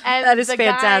through. And That is the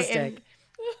fantastic.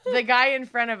 The guy in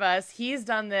front of us, he's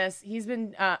done this. He's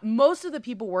been, most of the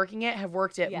people working it have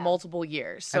worked it Yeah. multiple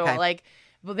years. So Okay. like,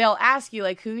 they'll ask you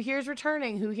like who here's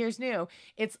returning, who here's new.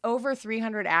 It's over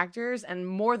 300 actors and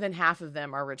more than half of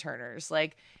them are returners.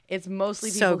 Like it's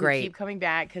mostly So people great. who keep coming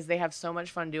back because they have so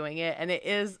much fun doing it, and it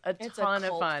is a It's a ton of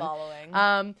cult fun.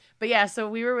 following. But yeah, so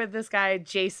we were with this guy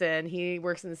Jason. He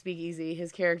works in the speakeasy.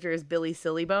 His character is Billy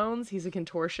Sillybones. He's a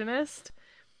contortionist.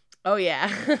 Oh yeah.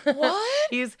 What?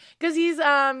 He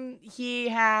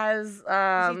has Is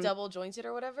he double jointed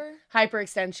or whatever?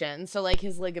 hyperextension, so like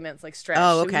his ligaments like stretch.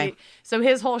 Oh, okay. So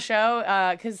his whole show,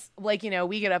 because like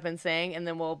we get up and sing, and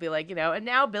then we'll be like and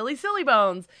now Billy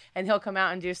Sillybones, and he'll come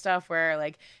out and do stuff where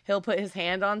like he'll put his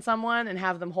hand on someone and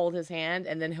have them hold his hand,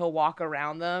 and then he'll walk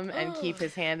around them and keep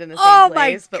his hand in the same Oh my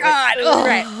place. But God.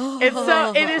 right,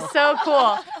 it is so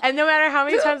cool, and no matter how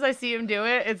many times I see him do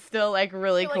it, it's still like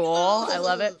really You're like, cool. "Oh." I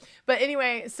love it. But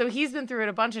anyway, so he's been through it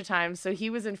a bunch of times. So he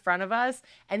was in front of us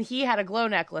and he had a glow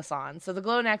necklace on. So the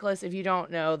glow necklace, if you don't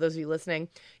know, those of you listening,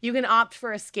 you can opt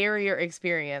for a scarier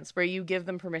experience where you give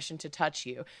them permission to touch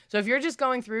you. So if you're just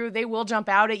going through, they will jump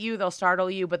out at you, they'll startle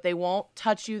you, but they won't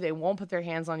touch you, they won't put their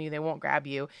hands on you, they won't grab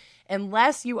you.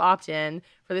 Unless you opt in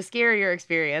for the scarier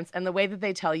experience. And the way that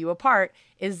they tell you apart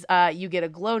is you get a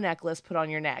glow necklace put on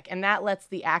your neck. And that lets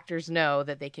the actors know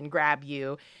that they can grab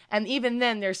you. And even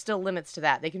then, there's still limits to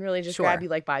that. They can really just Sure. grab you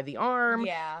like by the arm.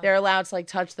 Yeah. They're allowed to like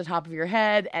touch the top of your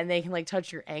head, and they can like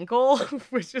touch your ankle,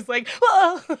 which is like,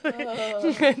 whoa.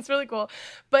 It's really cool.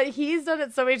 But he's done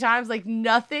it so many times, like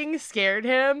nothing scared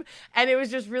him. And it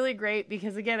was just really great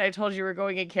because, again, I told you we're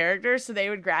going in character. So they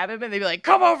would grab him and they'd be like,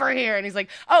 come over here. And he's like,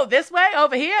 oh, this way?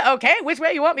 Over here? Okay. Which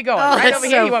way you want me going? Oh, Right that's over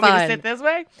here? so You want me fun. to sit this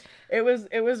way? It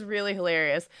was really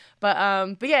hilarious. But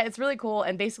yeah, it's really cool.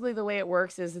 And basically the way it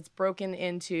works is it's broken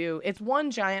into, it's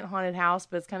one giant haunted house,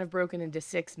 but it's kind of broken into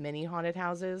 6 mini haunted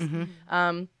houses.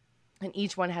 And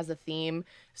each one has a theme.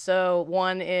 So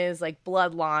one is like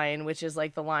Bloodline, which is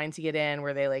like the line to get in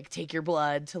where they like take your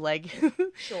blood to like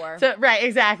Sure. right,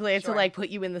 exactly. To Sure. like put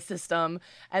you in the system.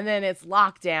 And then it's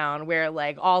Lockdown, where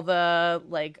like all the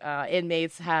like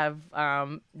inmates have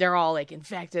they're all like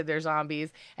infected, they're zombies,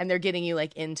 and they're getting you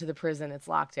like into the prison. It's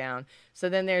Lockdown. So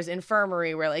then there's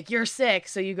Infirmary, where like you're sick,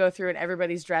 so you go through and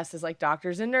everybody's dressed as like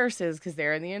doctors and nurses because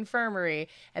they're in the infirmary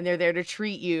and they're there to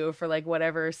treat you for like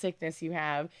whatever sickness you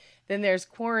have. Then there's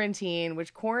Quarantine,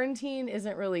 which Quarantine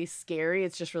isn't really scary.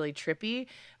 It's just really trippy,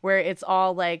 where it's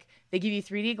all like they give you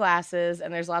 3D glasses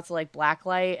and there's lots of like black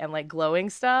light and like glowing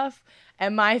stuff.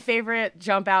 And my favorite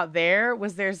jump out there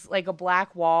was there's like a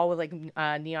black wall with like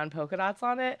neon polka dots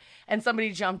on it. And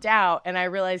somebody jumped out and I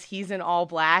realized he's in all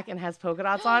black and has polka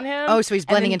dots on him. Oh, so he's And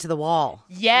blending then- into the wall.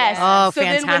 Yes. Oh, so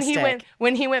then fantastic.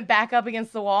 when he went back up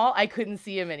against the wall, I couldn't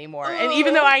see him anymore. And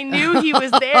even though I knew he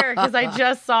was there because I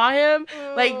just saw him,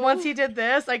 like once he did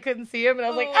this, I couldn't see him, and I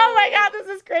was like, "Oh my god, this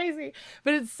is crazy!"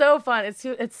 But it's so fun. It's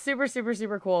super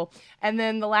super cool. And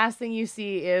then the last thing you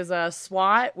see is a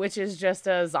SWAT, which is just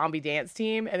a zombie dance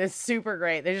team, and it's super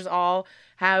great. They just all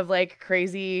have like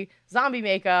crazy zombie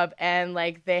makeup, and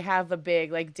like they have a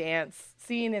big like dance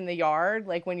scene in the yard,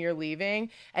 like when you're leaving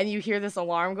and you hear this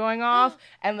alarm going off,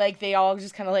 and like they all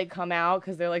just kind of like come out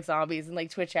because they're like zombies and like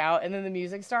twitch out, and then the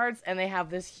music starts and they have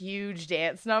this huge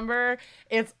dance number.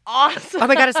 It's awesome. Oh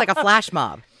my God, it's like a flash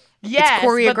mob. Yes,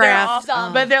 choreographed.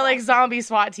 but they're like zombie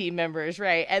SWAT team members,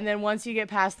 right? And then once you get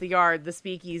past the yard, the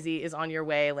speakeasy is on your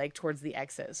way like towards the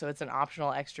exit, so it's an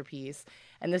optional extra piece.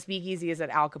 And the speakeasy is at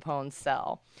Al Capone's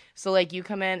cell. So like you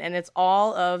come in and it's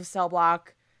all of cell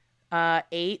block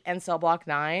 8 and cell block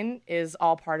 9 is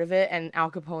all part of it, and Al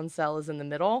Capone's cell is in the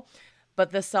middle. but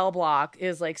the cell block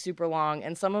is like super long,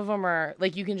 and some of them are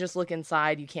like you can just look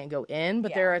inside, you can't go in,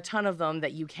 but there are a ton of them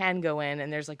that you can go in,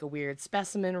 and there's like a weird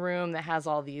specimen room that has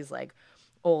all these like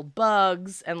old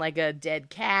bugs and like a dead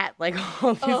cat, like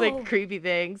all these like creepy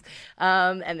things.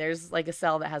 And there's like a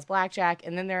cell that has blackjack,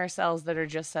 and then there are cells that are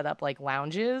just set up like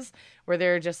lounges where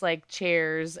they're just like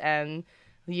chairs and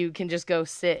you can just go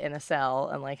sit in a cell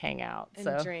and like hang out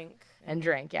And drink. And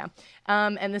drink, yeah.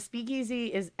 And the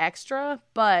speakeasy is extra,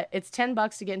 but it's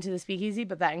 $10 to get into the speakeasy,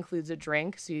 but that includes a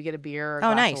drink, so you get a beer or a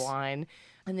glass of wine.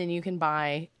 And then you can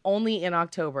buy, only in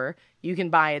October, you can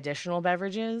buy additional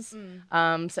beverages.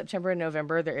 September and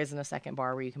November, there isn't a second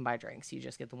bar where you can buy drinks. You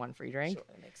just get the one free drink. Sure,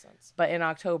 that makes sense. But in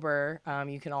October,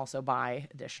 you can also buy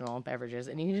additional beverages,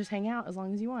 and you can just hang out as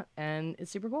long as you want. And it's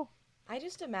super cool. I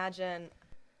just imagine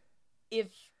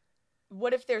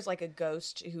what if there's like a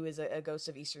ghost who is a ghost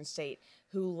of Eastern State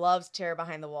who loves Terror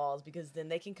Behind the Walls, because then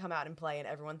they can come out and play and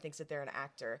everyone thinks that they're an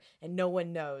actor and no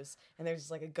one knows, and there's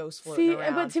just like a ghost floating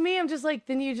around. But to me, I'm just like,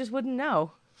 then you just wouldn't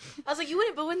know. I was like, you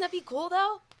wouldn't, but wouldn't that be cool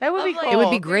though? That would be cool. It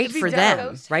would be great for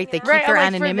them, right? They keep their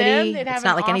anonymity. It's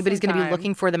not like anybody's going to be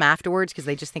looking for them afterwards because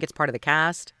they just think it's part of the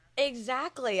cast.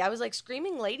 Exactly. I was like,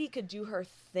 Screaming Lady could do her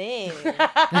thing.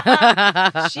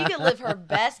 She could live her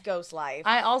best ghost life.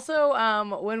 I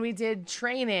also, when we did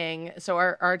training, so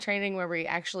our training where we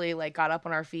actually like got up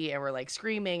on our feet and were like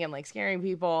screaming and like scaring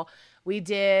people, we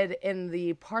did in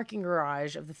the parking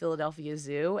garage of the Philadelphia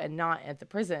Zoo and not at the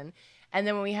prison. And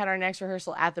then when we had our next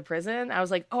rehearsal at the prison, I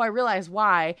was like, oh, I realized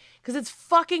why. Because it's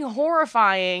fucking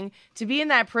horrifying to be in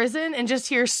that prison and just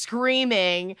hear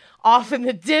screaming off in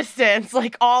the distance,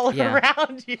 like all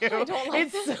around you. I don't like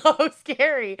it's so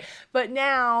scary. But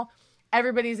now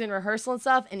everybody's in rehearsal and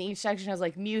stuff, and each section has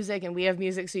like music, and we have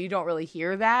music, so you don't really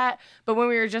hear that. But when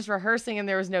we were just rehearsing and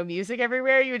there was no music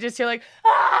everywhere, you would just hear like,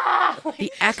 ah! Like,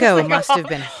 the echo like must have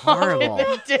been horrible. In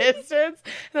the distance.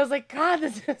 And I was like, God,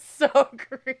 this is so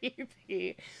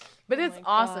creepy. But it's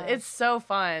awesome. It's so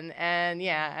fun. And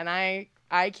yeah, and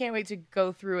I can't wait to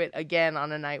go through it again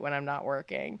on a night when I'm not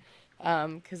working.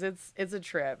 Because it's a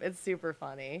trip. It's super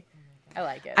funny. I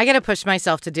like it. I got to push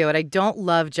myself to do it. I don't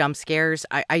love jump scares.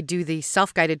 I do the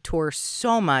self-guided tour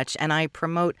so much, and I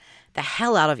promote the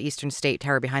hell out of Eastern State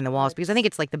Terror Behind the Walls because I think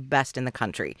it's like the best in the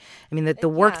country. I mean, the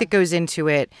work that goes into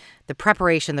it, the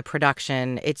preparation, the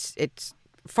production, it's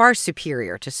far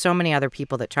superior to so many other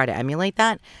people that try to emulate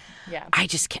that. Yeah.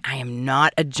 I am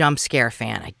not a jump scare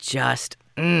fan. I just,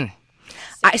 I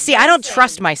don't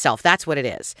trust myself. That's what it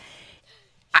is.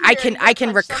 I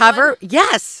can recover. Someone?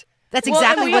 Yes. That's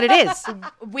exactly what it is.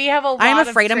 We have a lot I'm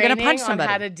afraid of I'm going to punch on somebody.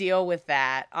 how to deal with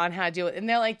that, on how to deal with it. And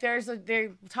they're like, they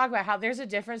talk about how there's a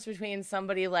difference between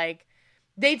somebody like,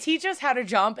 they teach us how to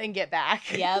jump and get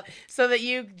back. Yep. So that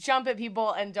you jump at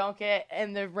people and don't get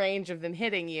in the range of them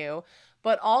hitting you.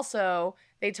 But also,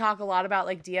 they talk a lot about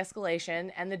like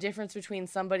de-escalation and the difference between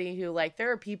somebody who like,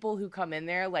 there are people who come in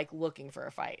there like looking for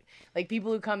a fight. Like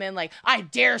people who come in like, I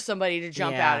dare somebody to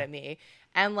jump out at me.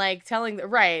 And like telling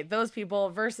those people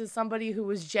versus somebody who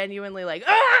was genuinely like,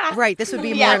 ah! Right, this would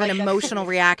be more of an emotional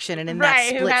reaction, and in that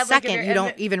split second, you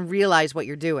don't even realize what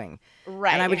you're doing.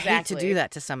 Right, and I would hate to do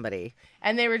that to somebody.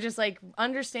 And they were just like,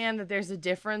 understand that there's a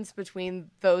difference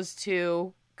between those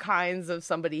two kinds of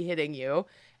somebody hitting you,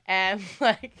 and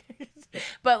like,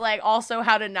 but like also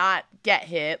how to not get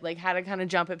hit, like how to kind of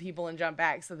jump at people and jump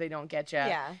back so they don't get you.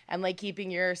 Yeah. And like keeping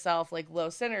yourself like low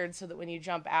centered so that when you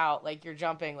jump out, like you're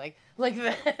jumping like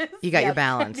this. You got your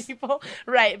balance. People,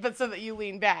 right, but so that you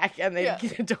lean back and they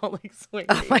don't like swing.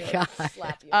 Oh my God.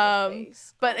 Slap you in the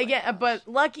face. But again, but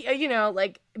lucky,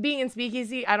 like being in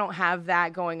Speakeasy, I don't have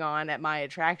that going on at my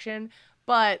attraction.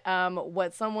 But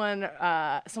what someone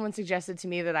suggested to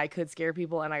me that I could scare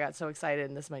people, and I got so excited,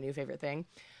 and this is my new favorite thing.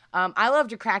 I love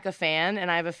to crack a fan,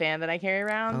 and I have a fan that I carry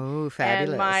around. Oh, fabulous.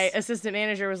 And my assistant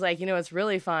manager was like, what's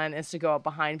really fun is to go up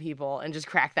behind people and just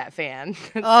crack that fan.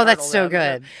 Oh, that's so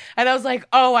good. And I was like,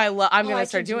 I'm going to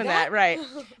start doing that. Right.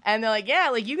 And they're like, yeah,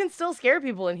 like you can still scare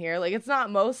people in here. Like it's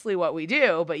not mostly what we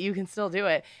do, but you can still do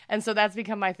it. And so that's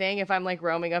become my thing. If I'm like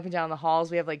roaming up and down the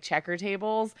halls, we have like checker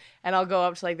tables, and I'll go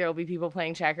up to like, there'll be people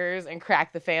playing checkers and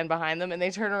crack the fan behind them, and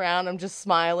they turn around. I'm just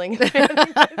smiling.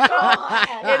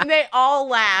 And they all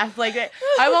laugh. Like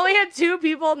I've only had 2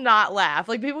 people not laugh.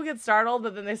 Like people get startled,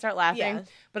 but then they start laughing. Yeah.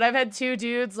 But I've had 2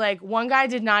 dudes, like one guy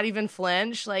did not even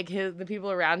flinch, like the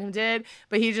people around him did,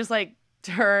 but he just like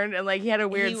turned and like he had a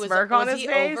weird smirk on his face.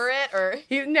 Was he over it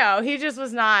or? He just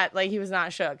was not like, he was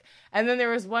not shook. And then there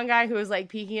was one guy who was like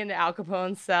peeking into Al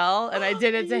Capone's cell, and I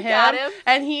did it to got him, him?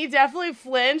 and he definitely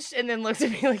flinched and then looked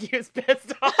at me like he was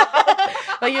pissed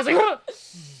off. Like he was like,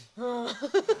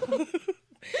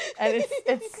 And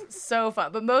it's so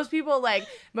fun. But most people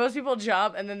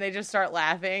jump and then they just start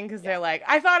laughing because they're like,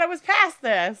 I thought I was past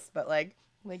this. But like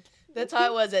That's how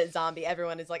it was at Zombie.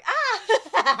 Everyone is like,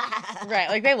 ah! right,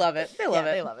 like they love it. They love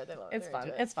it. They love it. It's They're fun.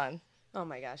 into it. It's fun. Oh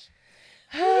my gosh.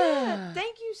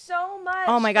 Thank you so much.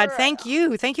 Oh my God, thank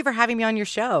you. Thank you for having me on your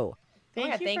show.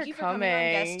 Thank Thank you you for for coming on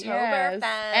coming. Guesttoberfest.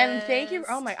 And thank you.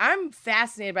 I'm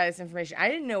fascinated by this information. I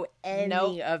didn't know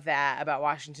any of that about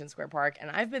Washington Square Park, and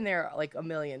I've been there like a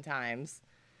million times.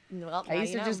 Well, I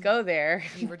used to just go there.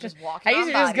 You were just walking I used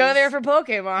on to just go bodies. there for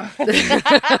Pokemon.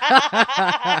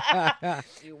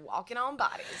 You walking on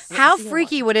bodies. How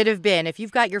freaky would it have been if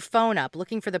you've got your phone up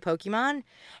looking for the Pokemon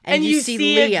and you see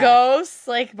Leah a ghost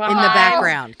like behind. in the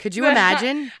background? Could you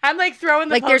imagine? I'm like throwing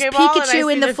the Like Pokeball there's and I Pikachu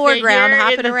see in the the foreground figure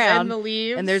hopping in the, around, in the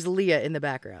leaves. and there's Leah in the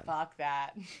background. Fuck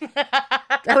that.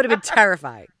 That would have been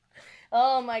terrifying.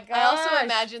 Oh my god. I also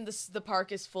imagine the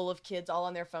park is full of kids all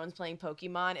on their phones playing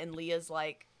Pokemon, and Leah's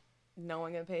like, no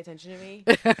one gonna pay attention to me.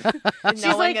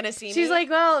 No one gonna see me. She's like,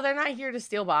 well, they're not here to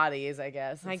steal bodies, I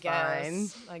guess. I It's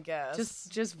guess. fine. I guess.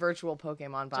 Just virtual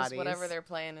Pokemon bodies. Just whatever they're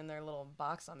playing in their little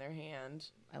box on their hand.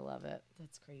 I love it.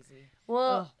 That's crazy.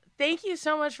 Well, thank you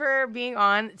so much for being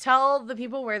on. Tell the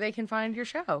people where they can find your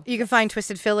show. You can find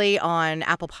Twisted Philly on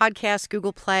Apple Podcasts,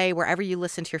 Google Play, wherever you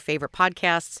listen to your favorite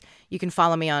podcasts. You can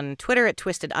follow me on Twitter at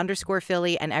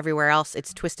Twisted_Philly, and everywhere else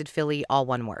it's Twisted Philly, all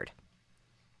one word.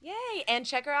 Yay! And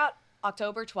check her out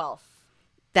October 12th.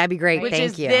 That'd be great. Which Thank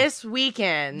is you. this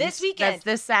weekend. This weekend. That's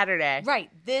this Saturday. Right,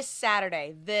 this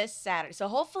Saturday. So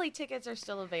hopefully tickets are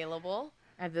still available.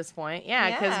 At this point. Yeah,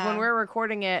 because Yeah. when we're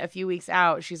recording it a few weeks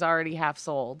out, she's already half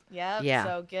sold. Yep. Yeah.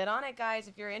 So get on it, guys,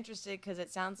 if you're interested, because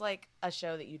it sounds like a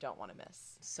show that you don't want to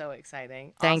miss. So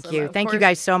exciting. Thank Awesome. you. Of Thank you course-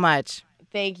 guys so much.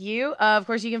 Thank you. Of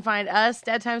course, you can find us,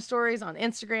 Dead Time Stories, on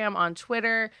Instagram, on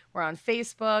Twitter. We're on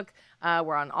Facebook.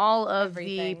 We're on all of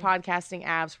Everything. the podcasting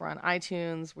apps. We're on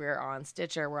iTunes. We're on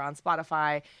Stitcher. We're on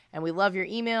Spotify. And we love your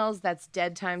emails. That's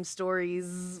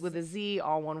deadtimestories with a Z,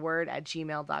 all one word,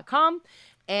 @gmail.com.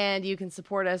 And you can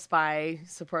support us by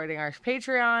supporting our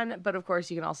Patreon. But of course,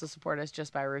 you can also support us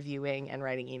just by reviewing and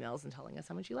writing emails and telling us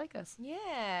how much you like us.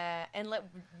 Yeah. And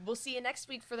we'll see you next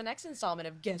week for the next installment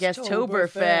of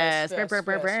Guesttoberfest.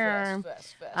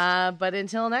 Fest. But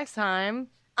until next time,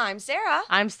 I'm Sarah.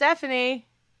 I'm Stephanie.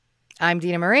 I'm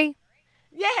Dina Marie.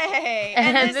 Yay!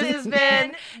 And this has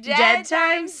been Dead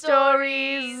Time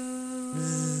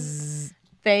Stories.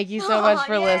 Thank you so much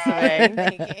for listening.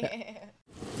 listening.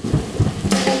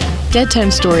 Dead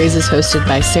Time Stories is hosted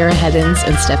by Sarah Heddens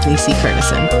and Stephanie C.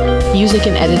 Kernison. Music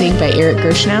and editing by Eric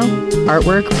Gershnow.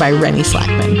 Artwork by Rennie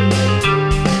Slackman.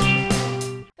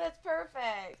 That's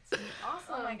perfect. Awesome.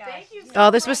 Oh my gosh. Thank you so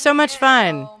Oh, this was so much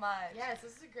fun. So much. Yes,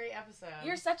 this is a great episode.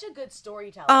 You're such a good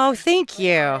storyteller. Oh, thank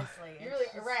you. Honestly, You're really,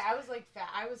 right. I was like,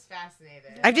 I was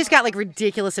fascinated. I've just got like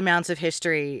ridiculous amounts of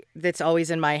history that's always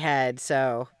in my head.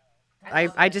 So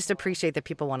I just appreciate that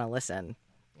people want to listen.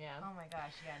 Yeah. Oh my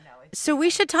gosh, yeah, no. It's So we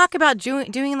should talk about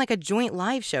doing like a joint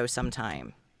live show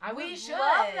sometime. I would We should.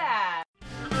 love that.